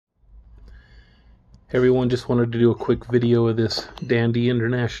Hey everyone, just wanted to do a quick video of this Dan-Dee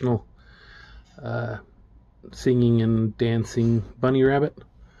International singing and dancing bunny rabbit.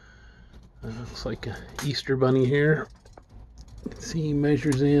 Looks like an Easter bunny here. You can see he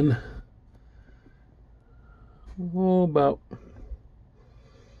measures in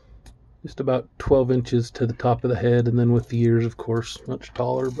just about 12 inches to the top of the head, and then with the ears, of course, much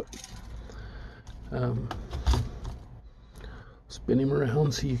taller. But spin him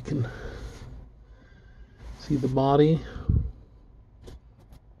around so you can see the body,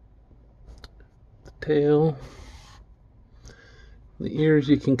 the tail, the ears.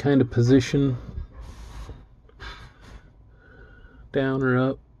 You can kind of position down or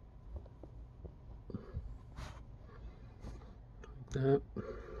up like that,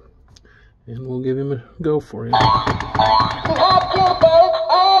 and we'll give him a go for you.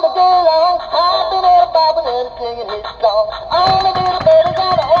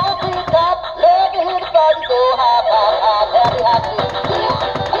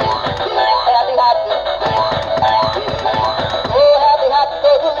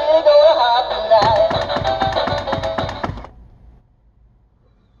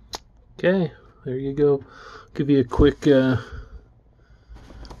 Okay, there you go. Give you a quick here's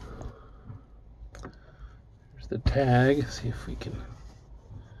the tag. See if we can.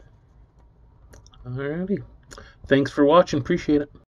 Alrighty. Thanks for watching. Appreciate it.